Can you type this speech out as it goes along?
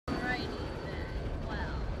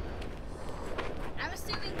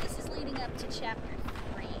up to chapter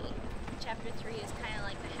 3. Chapter 3 is kind of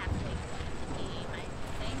like the halfway point of the game, I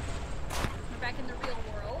think. We're back in the real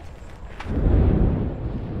world.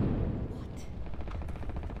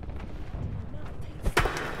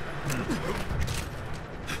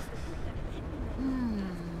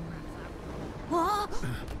 What?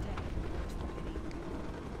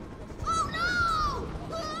 Oh no!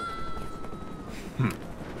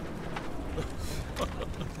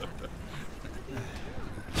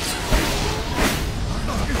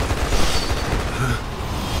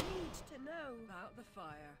 About the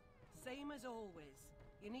fire. Same as always.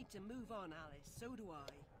 You need to move on, Alice. So do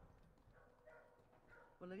I.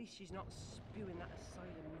 Well, at least she's not spewing that asylum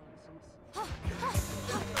nonsense.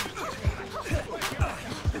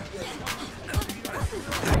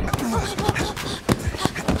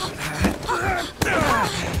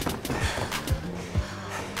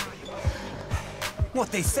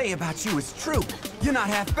 What they say about you is true. You're not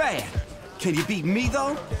half bad. Can you beat me,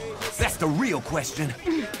 though? That's the real question.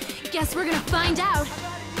 Guess we're gonna find out.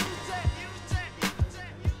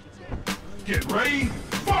 Get ready,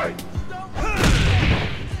 fight!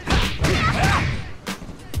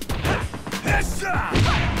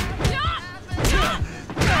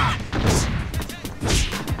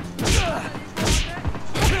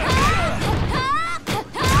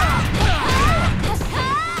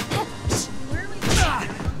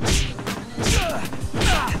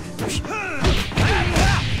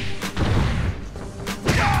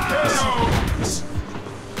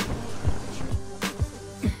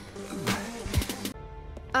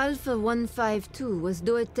 Alpha 152 was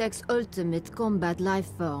Doetech's ultimate combat life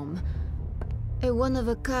form. A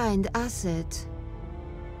one-of-a-kind asset.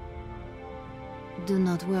 Do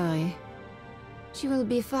not worry. She will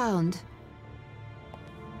be found.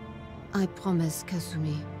 I promise,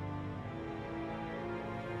 Kasumi.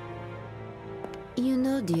 You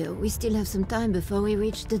know, dear, we still have some time before we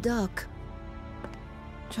reach the dock.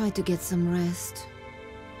 Try to get some rest.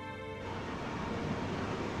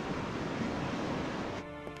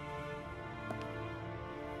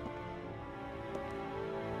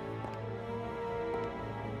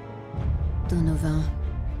 Donovan,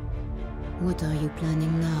 what are you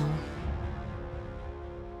planning now?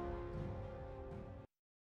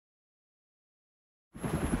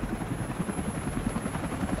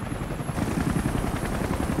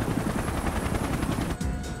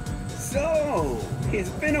 So, it's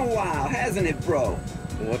been a while, hasn't it, bro?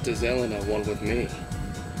 What does Elena want with me?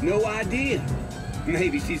 No idea.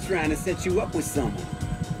 Maybe she's trying to set you up with someone.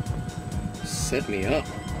 Set me up?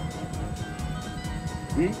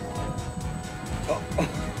 Hmm?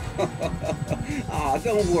 Aw,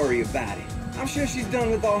 don't worry about it. I'm sure she's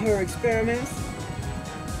done with all her experiments.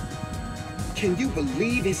 Can you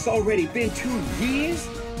believe it's already been 2 years?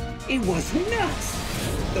 It was nuts!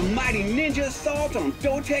 The mighty ninja assault on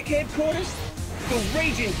Doetech headquarters? The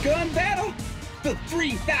raging gun battle? The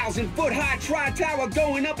 3,000-foot-high tri-tower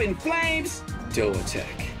going up in flames?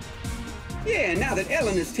 Doetech. Yeah, now that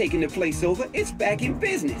Elena's taken the place over, it's back in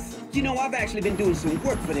business. You know, I've actually been doing some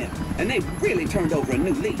work for them, and they've really turned over a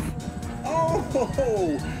new leaf. Oh, ho,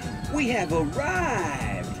 ho, we have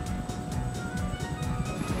arrived.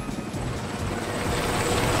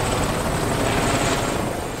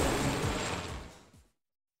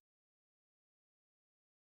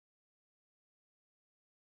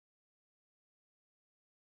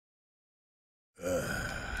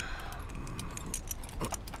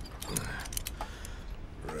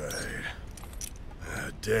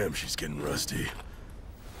 Damn, she's getting rusty.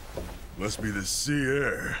 Must be the sea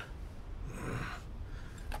air.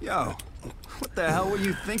 Yo, what the hell were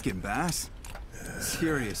you thinking, Bass?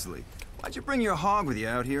 Seriously, why'd you bring your hog with you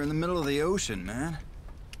out here in the middle of the ocean, man?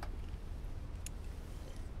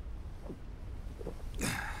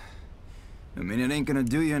 I mean, it ain't gonna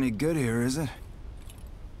do you any good here, is it?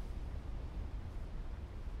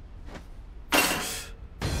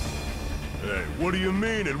 Hey, what do you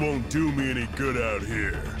mean it won't do me any good out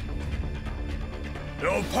here?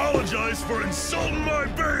 I'll apologize for insulting my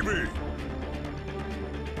baby!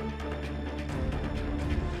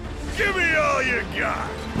 Give me all you got!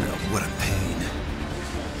 Oh, what a pain.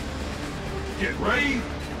 Get ready,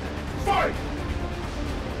 fight!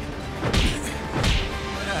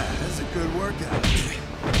 Yeah, that's a good workout.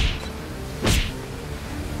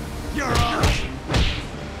 You're on!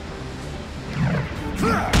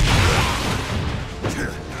 Die!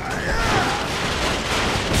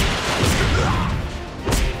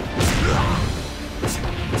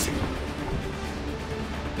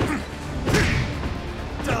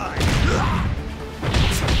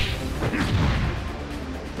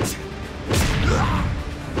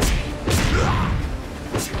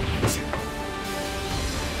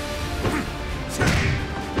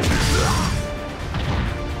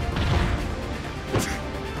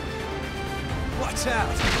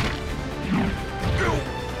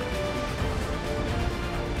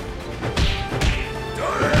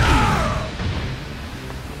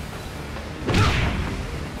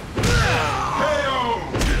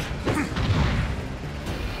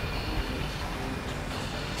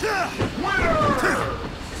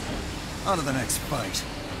 On to the next fight.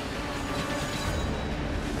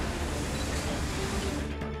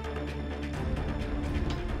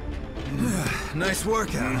 Nice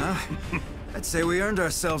workout, huh? I'd say we earned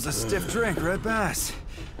ourselves a stiff drink, right, Bass?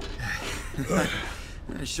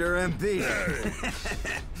 I sure am beat.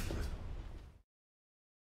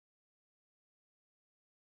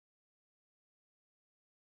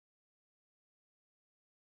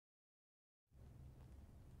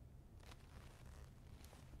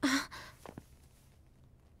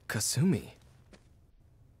 Kasumi.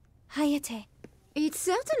 Hayate. It's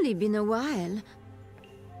certainly been a while.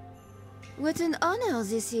 What an honor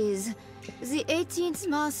this is. The 18th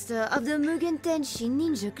master of the Mugen Tenshi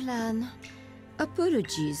ninja clan.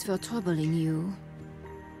 Apologies for troubling you.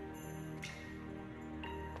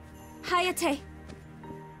 Hayate.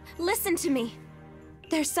 Listen to me.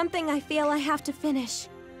 There's something I feel I have to finish.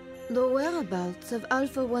 The whereabouts of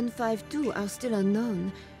Alpha 152 are still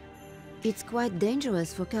unknown. It's quite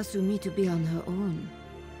dangerous for Kasumi to be on her own.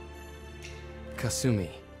 Kasumi,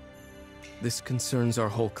 this concerns our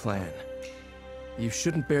whole clan. You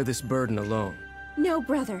shouldn't bear this burden alone. No,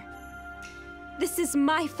 brother. This is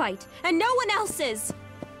my fight, and no one else's!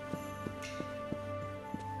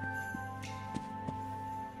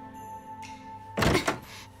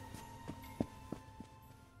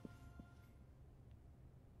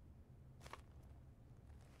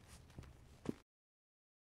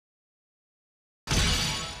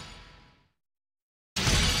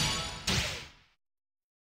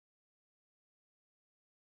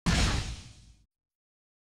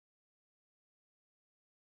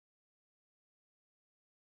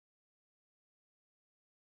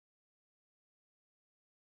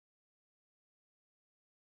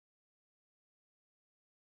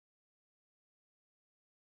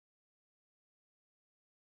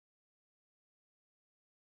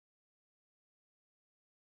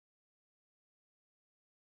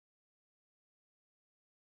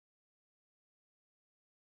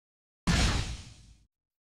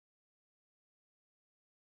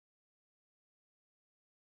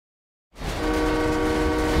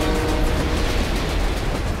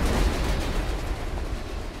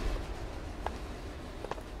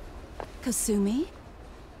 Kasumi?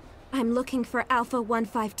 I'm looking for Alpha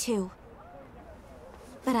 152.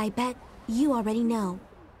 But I bet you already know.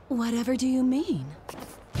 Whatever do you mean?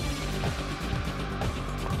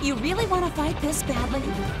 You really want to fight this badly?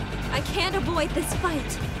 I can't avoid this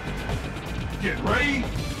fight. Get ready,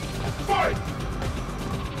 fight!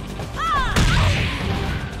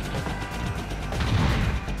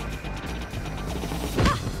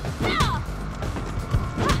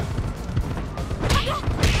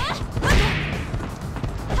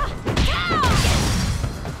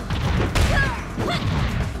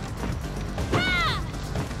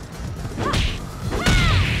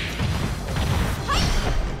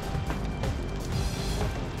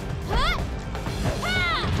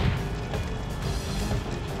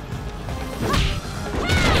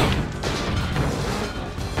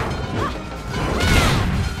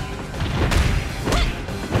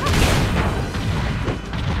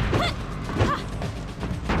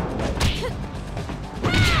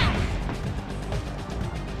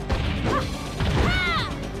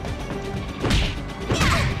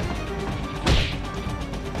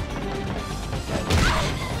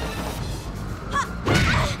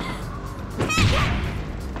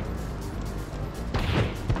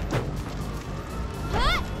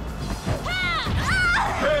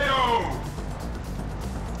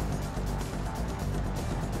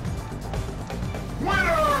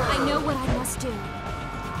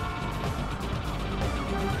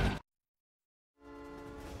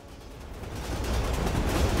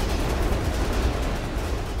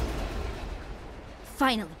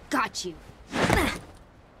 Finally got you.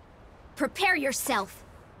 Prepare yourself,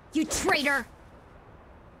 you traitor!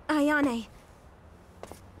 Ayane.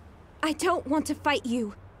 I don't want to fight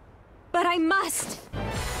you, but I must!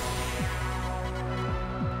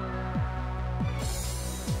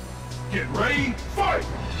 Get ready, fight!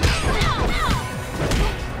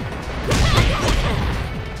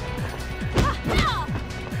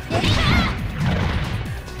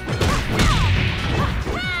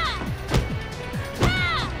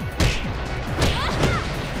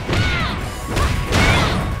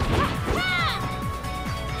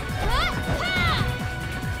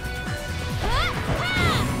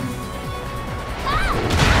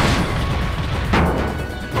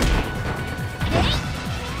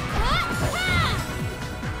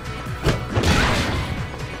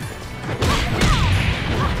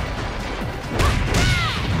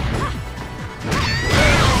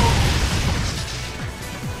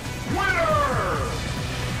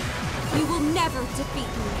 never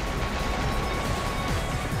defeat me.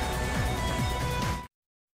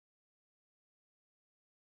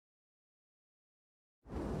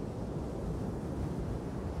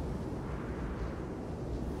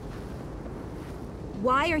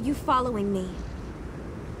 Why are you following me?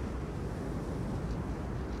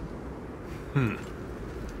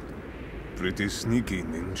 Pretty sneaky,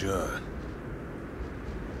 ninja.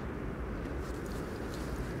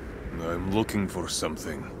 I'm looking for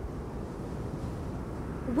something.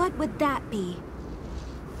 What would that be?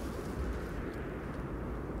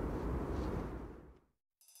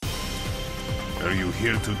 Are you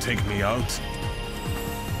here to take me out?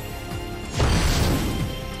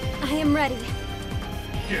 I am ready.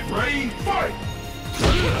 Get ready, fight!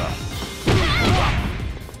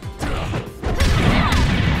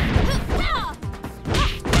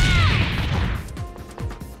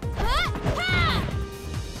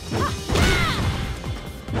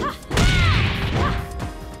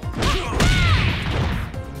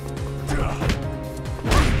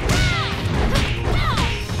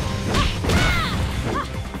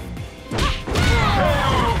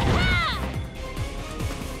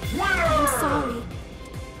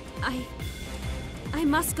 I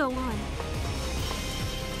must go on.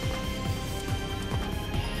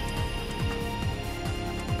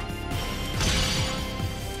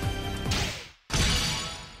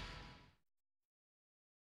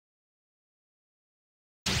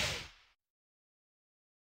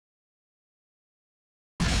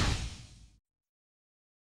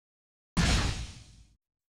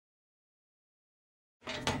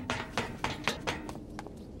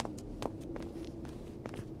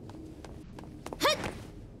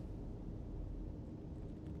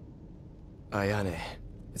 Ayane,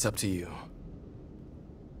 it's up to you.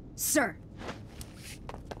 Sir.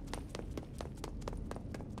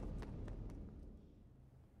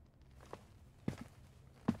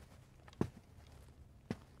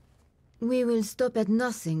 We will stop at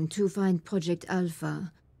nothing to find Project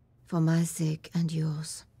Alpha, for my sake and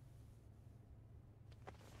yours.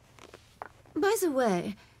 By the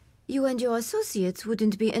way, you and your associates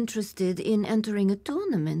wouldn't be interested in entering a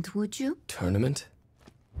tournament, would you? Tournament?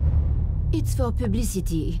 It's for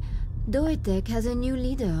publicity. Doetek has a new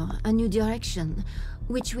leader, a new direction,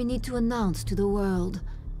 which we need to announce to the world.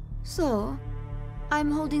 So, I'm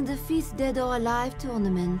holding the 5th Dead or Alive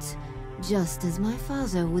tournament, just as my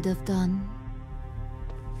father would have done.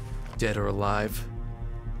 Dead or alive?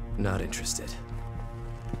 Not interested.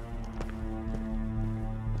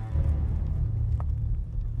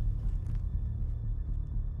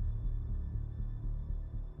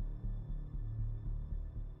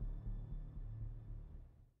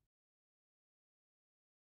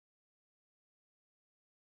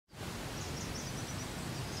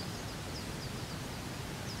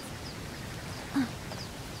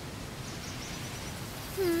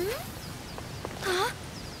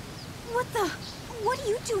 What are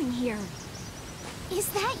you doing here? Is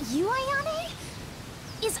that you, Ayane?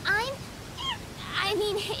 Is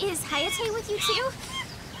Hayate with you too?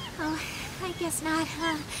 Oh, I guess not,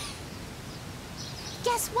 huh?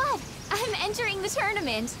 Guess what? I'm entering the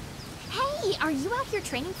tournament. Hey, are you out here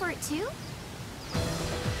training for it too?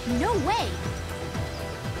 No way!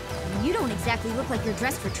 You don't exactly look like you're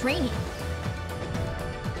dressed for training.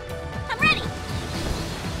 I'm ready!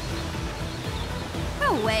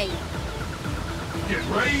 No way! Get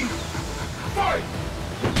ready, fight!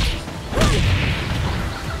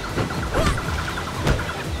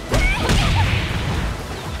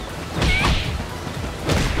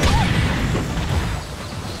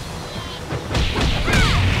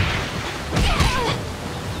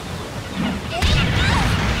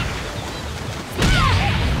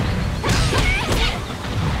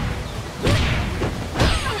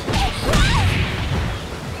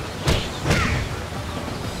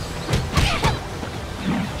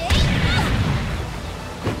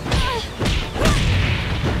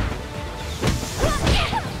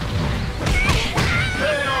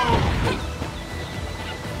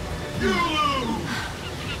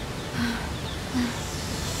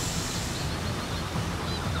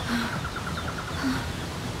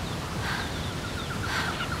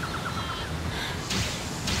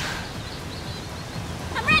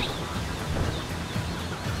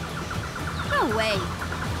 No way!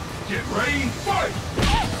 Get ready, fight!